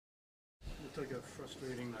looked like a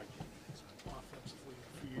frustrating night offensively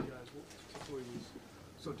for you guys. What particularly was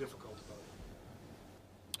so difficult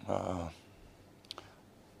about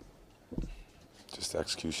it? Just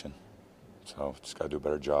execution. So just got to do a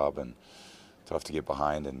better job, and tough to get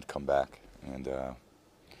behind and come back, and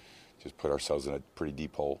just put ourselves in a pretty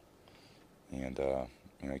deep hole. And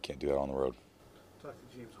you can't do that on the road.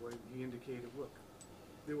 Talked to James White, and he indicated, look,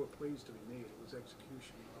 there were plays to be made. It was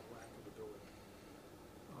execution, not lack of ability.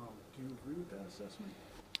 Do you agree with that assessment?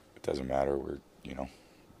 It doesn't matter.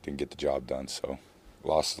 Didn't get the job done, so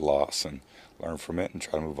loss is a loss, and learn from it and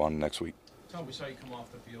try to move on to next week. Tom, we saw you come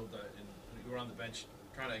off the field and you were on the bench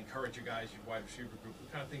trying to encourage your guys, your wide receiver group.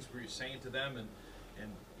 What kind of things were you saying to them, and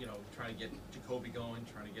trying to get Jacoby going,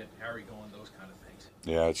 trying to get Harry going, those kind of things?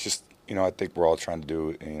 Yeah, it's just I think we're all trying to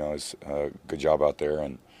do is a good job out there,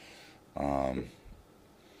 and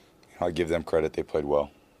I give them credit. They played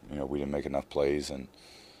well. We didn't make enough plays, and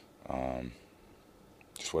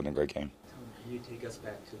just wasn't a great game. Tom, can you take us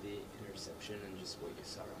back to the interception and just what you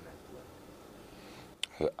saw on that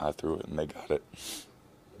play? I threw it and they got it.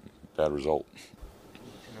 Bad result.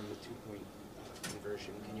 And on the two-point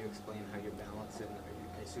conversion, can you explain how you're balancing?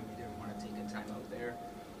 I assume you didn't want to take a timeout there,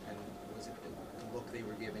 and was it the look they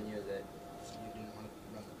were giving you that you didn't want to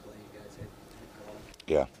run the play? You guys had call?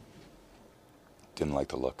 Yeah. Didn't like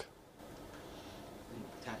the look.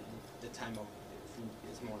 The timeout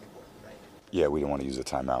is more important, right? Yeah, we didn't want to use a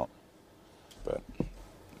timeout, but.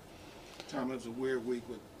 Tom, it was a weird week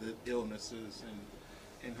with the illnesses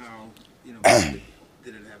and how,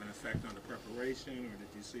 did it have an effect on the preparation, or did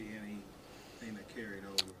you see anything that carried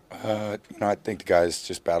over? I think the guys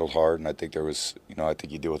just battled hard, and I think there was, I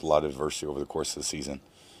think you deal with a lot of adversity over the course of the season,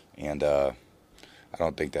 and I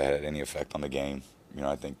don't think that had any effect on the game.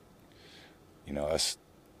 I think, us,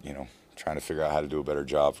 trying to figure out how to do a better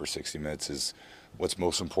job for 60 minutes is what's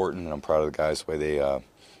most important, and I'm proud of the guys the way they,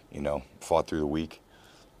 fought through the week.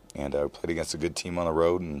 And played against a good team on the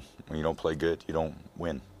road, and when you don't play good, you don't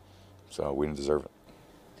win. So we didn't deserve it.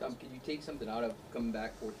 Tom, can you take something out of coming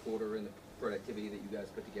back fourth quarter and the productivity that you guys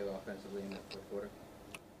put together offensively in that fourth quarter?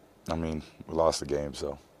 I mean, we lost the game,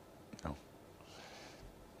 so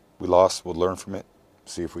we lost. We'll learn from it,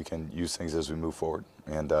 see if we can use things as we move forward,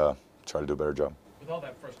 and try to do a better job. With all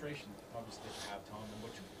that frustration, obviously, that you have, Tom, and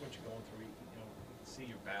what you're going through, you can see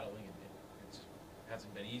you're battling, and it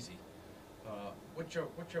hasn't been easy. What's your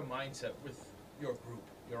mindset with your group,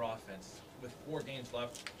 your offense, with 4 games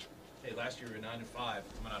left? Hey, last year you were 9-5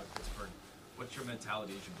 coming out of Pittsburgh. What's your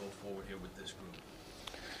mentality as you go forward here with this group?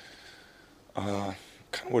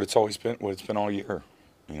 Kind of what it's always been, what it's been all year.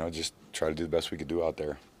 Just try to do the best we could do out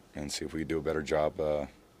there, and see if we could do a better job,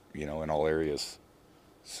 in all areas.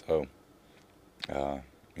 So,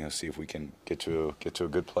 see if we can get to a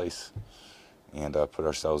good place, and put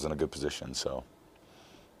ourselves in a good position. So.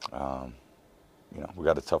 We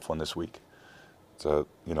got a tough one this week. It's a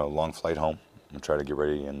long flight home. I'm gonna try to get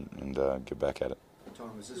ready and get back at it.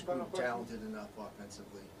 Tom, is this group talented enough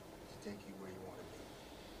offensively to take you where you want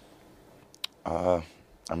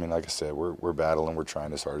to be? Like I said, we're battling. We're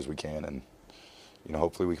trying as hard as we can, and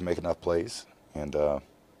hopefully we can make enough plays and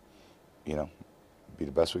be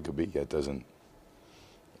the best we could be. It doesn't.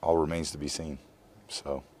 All remains to be seen.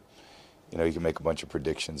 So, you can make a bunch of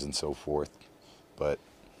predictions and so forth, but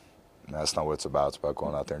that's not what it's about. It's about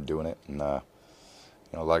going out there and doing it. And a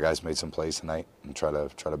lot of guys made some plays tonight, and try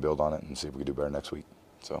to build on it and see if we can do better next week.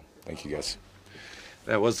 So thank you guys.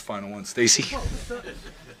 That was the final one, Stacy.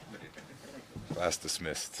 Class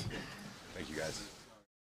dismissed. Thank you guys.